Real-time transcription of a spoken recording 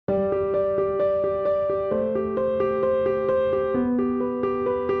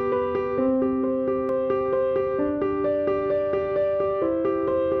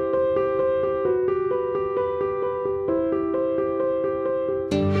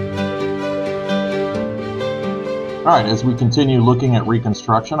All right, as we continue looking at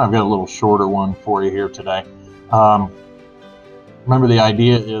Reconstruction, I've got a little shorter one for you here today. Remember, the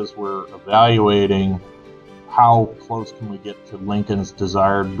idea is we're evaluating how close can we get to Lincoln's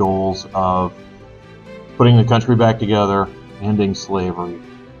desired goals of putting the country back together, ending slavery,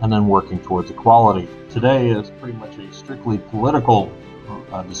 and then working towards equality. Today is pretty much a strictly political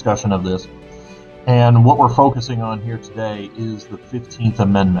discussion of this. And what we're focusing on here today is the 15th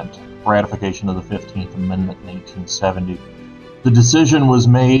Amendment, ratification of the 15th Amendment in 1870. The decision was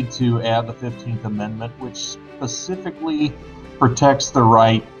made to add the 15th Amendment, which specifically protects the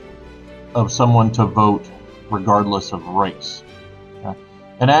right of someone to vote regardless of race. Okay?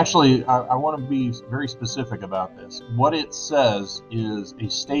 And actually, I want to be very specific about this. What it says is a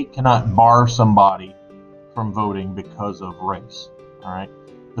state cannot bar somebody from voting because of race. All right?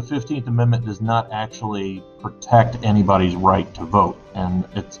 The 15th Amendment does not actually protect anybody's right to vote. And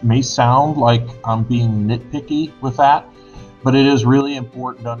it may sound like I'm being nitpicky with that, but it is really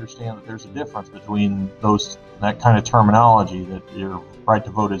important to understand that there's a difference between that kind of terminology, that your right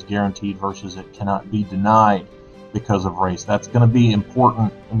to vote is guaranteed versus it cannot be denied because of race. That's going to be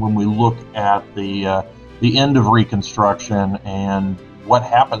important when we look at the end of Reconstruction and what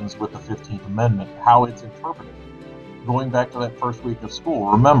happens with the 15th Amendment, how it's interpreted. Going back to that first week of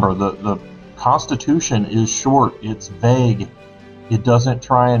school, remember, the Constitution is short, it's vague, it doesn't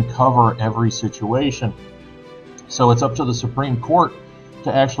try and cover every situation. So it's up to the Supreme Court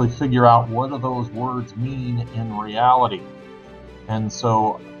to actually figure out what do those words mean in reality. And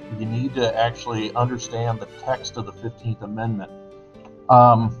so you need to actually understand the text of the 15th Amendment.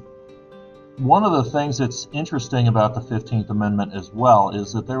 One of the things that's interesting about the 15th Amendment as well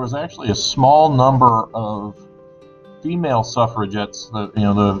is that there was actually a small number of female suffragettes,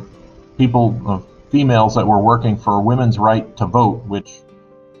 the females that were working for women's right to vote, which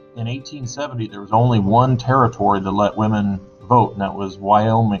in 1870 there was only one territory that let women vote, and that was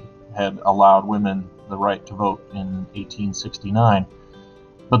Wyoming had allowed women the right to vote in 1869.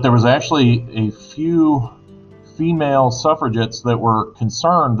 But there was actually a few female suffragettes that were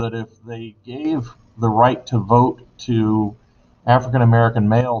concerned that if they gave the right to vote to African American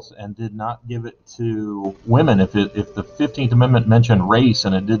males and did not give it to women, if the 15th Amendment mentioned race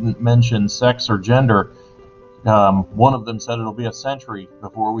and it didn't mention sex or gender, one of them said it'll be a century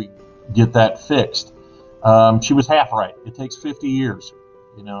before we get that fixed. She was half right. It takes 50 years.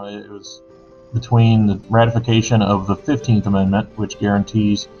 It was between the ratification of the 15th Amendment, which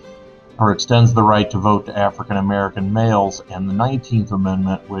guarantees or extends the right to vote to African American males, and the 19th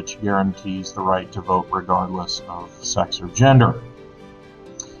Amendment, which guarantees the right to vote regardless of sex or gender.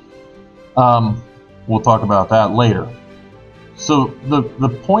 We'll talk about that later. So the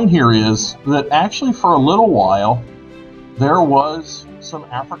point here is that actually for a little while there was some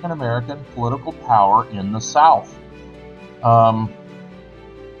African American political power in the South.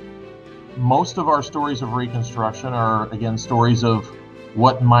 Most of our stories of Reconstruction are, again, stories of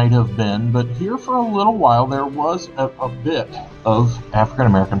what might have been, but here for a little while there was a bit of African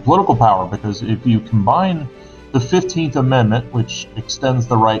American political power, because if you combine the 15th Amendment, which extends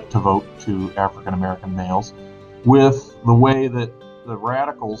the right to vote to African American males, with the way that the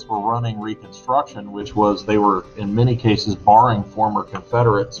radicals were running Reconstruction, which was they were in many cases barring former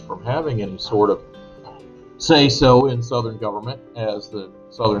Confederates from having any sort of say-so in Southern government, as the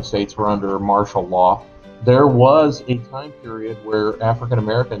Southern states were under martial law, there was a time period where African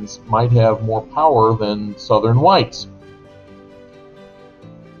Americans might have more power than Southern whites.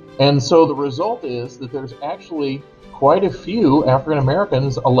 And so the result is that there's actually quite a few African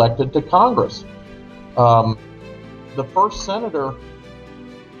Americans elected to Congress. The first senator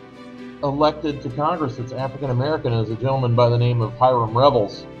elected to Congress that's African American is a gentleman by the name of Hiram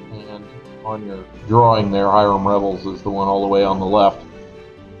Revels. And on your drawing there, Hiram Revels is the one all the way on the left.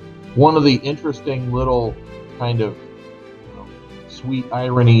 One of the interesting little kind of sweet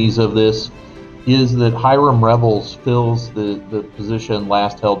ironies of this is that Hiram Revels fills the position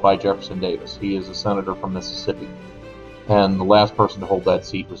last held by Jefferson Davis. He is a senator from Mississippi. And the last person to hold that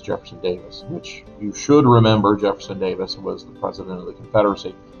seat was Jefferson Davis, which you should remember Jefferson Davis was the president of the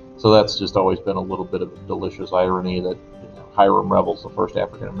Confederacy. So that's just always been a little bit of a delicious irony that Hiram Revels, the first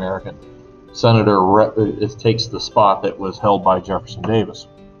African American senator, takes the spot that was held by Jefferson Davis.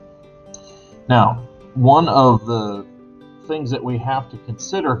 Now, one of the things that we have to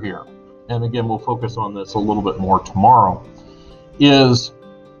consider here, and again we'll focus on this a little bit more tomorrow, is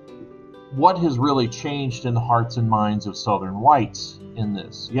what has really changed in the hearts and minds of Southern whites in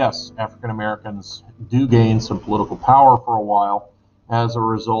this. Yes, African Americans do gain some political power for a while as a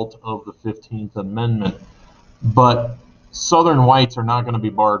result of the 15th Amendment, but Southern whites are not going to be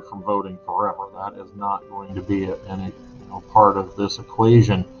barred from voting forever. That is not going to be any part of this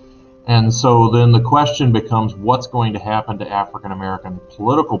equation. And so then the question becomes, what's going to happen to African American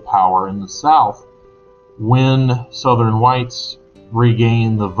political power in the South when Southern whites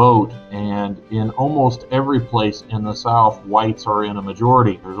regain the vote? And in almost every place in the South, whites are in a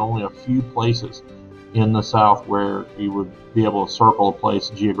majority. There's only a few places in the South where you would be able to circle a place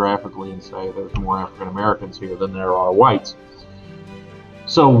geographically and say there's more African Americans here than there are whites.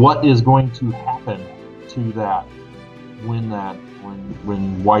 So what is going to happen to that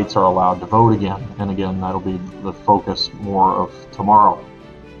when whites are allowed to vote again? And again, that'll be the focus more of tomorrow.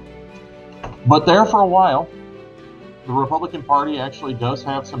 But there for a while, the Republican Party actually does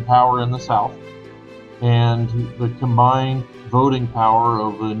have some power in the South, and the combined voting power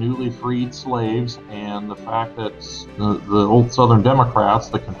of the newly freed slaves and the fact that the old Southern Democrats,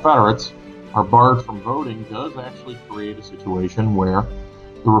 the Confederates, are barred from voting does actually create a situation where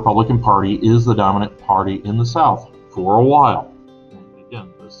the Republican Party is the dominant party in the South for a while. And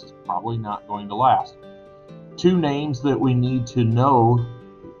again, this is probably not going to last. Two names that we need to know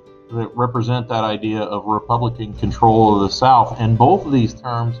that represent that idea of Republican control of the South, and both of these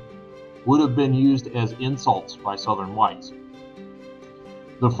terms would have been used as insults by Southern whites.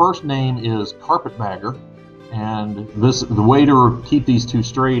 The first name is carpetbagger, and the way to keep these two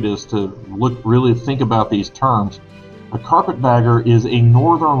straight is to really think about these terms. A carpetbagger is a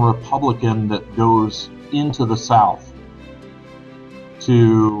Northern Republican that goes into the South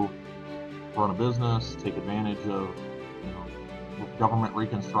to run a business, take advantage of government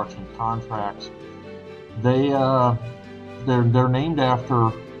Reconstruction contracts. They're named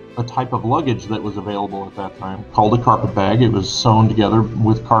after a type of luggage that was available at that time called a carpet bag. It was sewn together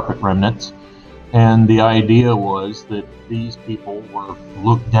with carpet remnants, and the idea was that these people were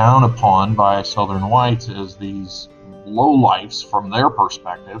looked down upon by Southern whites as these lowlifes from their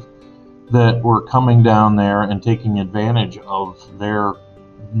perspective that were coming down there and taking advantage of their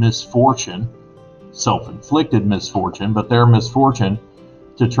misfortune, self-inflicted misfortune, but their misfortune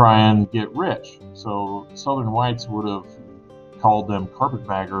to try and get rich. So Southern whites would have called them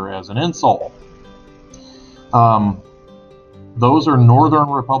carpetbagger as an insult. Those are Northern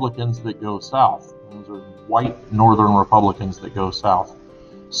Republicans that go south. Those are white Northern Republicans that go south.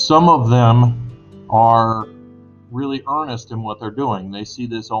 Some of them are really earnest in what they're doing. They see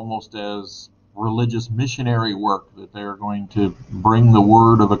this almost as religious missionary work, that they're going to bring the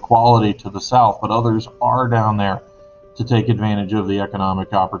word of equality to the South, but others are down there to take advantage of the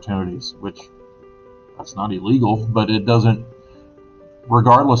economic opportunities, which that's not illegal, but it doesn't,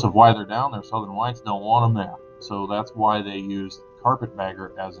 regardless of why they're down there, Southern whites don't want them there. So that's why they used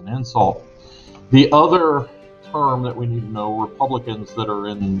carpetbagger as an insult. The other term that we need to know, Republicans that are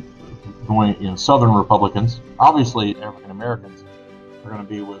Southern Republicans, obviously African Americans are going to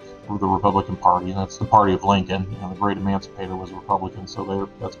be with the Republican Party, and that's the party of Lincoln. The great emancipator was a Republican, so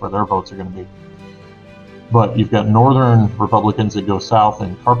that's where their votes are going to be. But you've got Northern Republicans that go south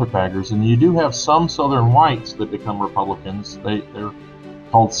and carpetbaggers, and you do have some Southern whites that become Republicans. They're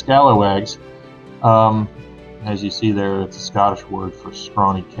called scalawags. As you see there, it's a Scottish word for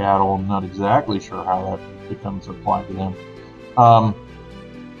scrawny cattle. I'm not exactly sure how that becomes applied to them.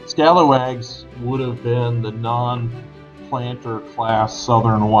 Scalawags would have been the non-planter class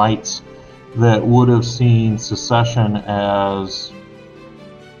Southern whites that would have seen secession as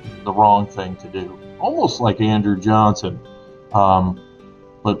the wrong thing to do. Almost like Andrew Johnson,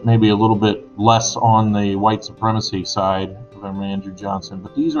 but maybe a little bit less on the white supremacy side than Andrew Johnson.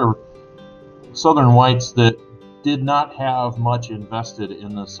 But these are Southern whites that did not have much invested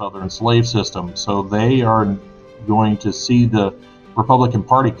in the Southern slave system, so they are going to see the Republican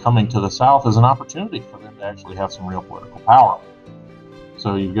Party coming to the South as an opportunity for them to actually have some real political power.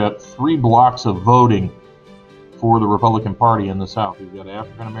 So you've got three blocks of voting for the Republican Party in the South. You've got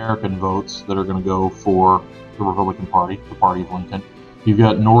African American votes that are going to go for the Republican Party, the party of Lincoln. You've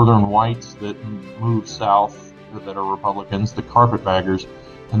got Northern whites that move south that are Republicans, the carpetbaggers,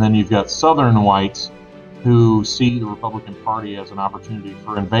 and then you've got Southern whites who see the Republican Party as an opportunity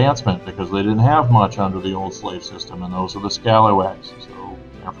for advancement because they didn't have much under the old slave system, and those are the scalawags. So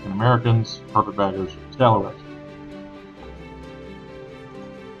African Americans, carpetbaggers, scalawags.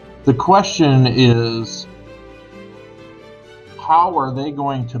 The question is, how are they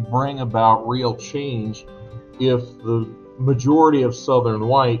going to bring about real change if the majority of Southern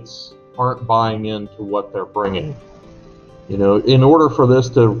whites aren't buying into what they're bringing? In order for this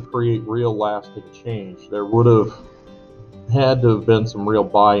to create real lasting change, there would have had to have been some real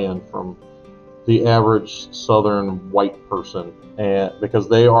buy-in from the average Southern white person, because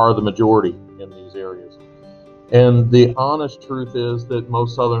they are the majority in these areas. And the honest truth is that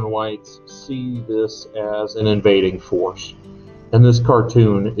most Southern whites see this as an invading force. And this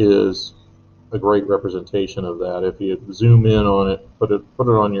cartoon is a great representation of that. If you zoom in on it, put it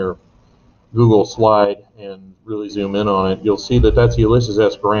on your Google slide and really zoom in on it, you'll see that that's Ulysses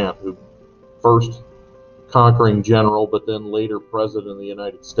S. Grant, who first conquering general, but then later president of the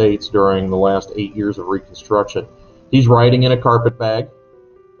United States during the last 8 years of Reconstruction. He's riding in a carpetbag.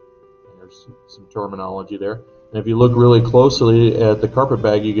 There's some terminology there. And if you look really closely at the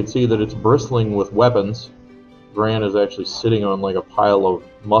carpetbag, you can see that it's bristling with weapons. Grant is actually sitting on like a pile of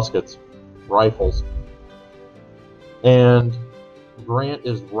muskets, rifles. And Grant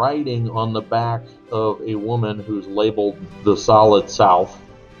is riding on the back of a woman who's labeled the Solid South.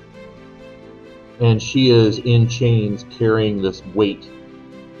 And she is in chains carrying this weight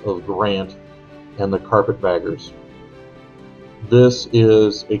of Grant and the carpetbaggers. This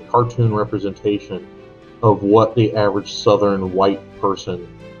is a cartoon representation of what the average Southern white person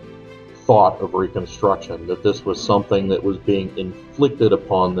thought of Reconstruction, that this was something that was being inflicted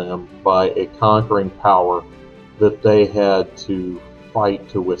upon them by a conquering power that they had to fight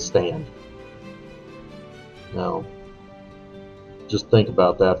to withstand. Now, just think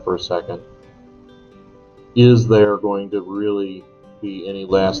about that for a second. Is there going to really be any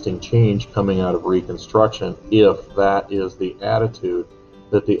lasting change coming out of Reconstruction if that is the attitude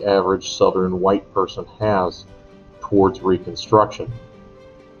that the average Southern white person has towards Reconstruction?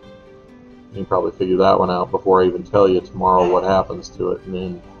 You can probably figure that one out before I even tell you tomorrow what happens to it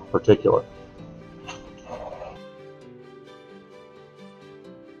in particular.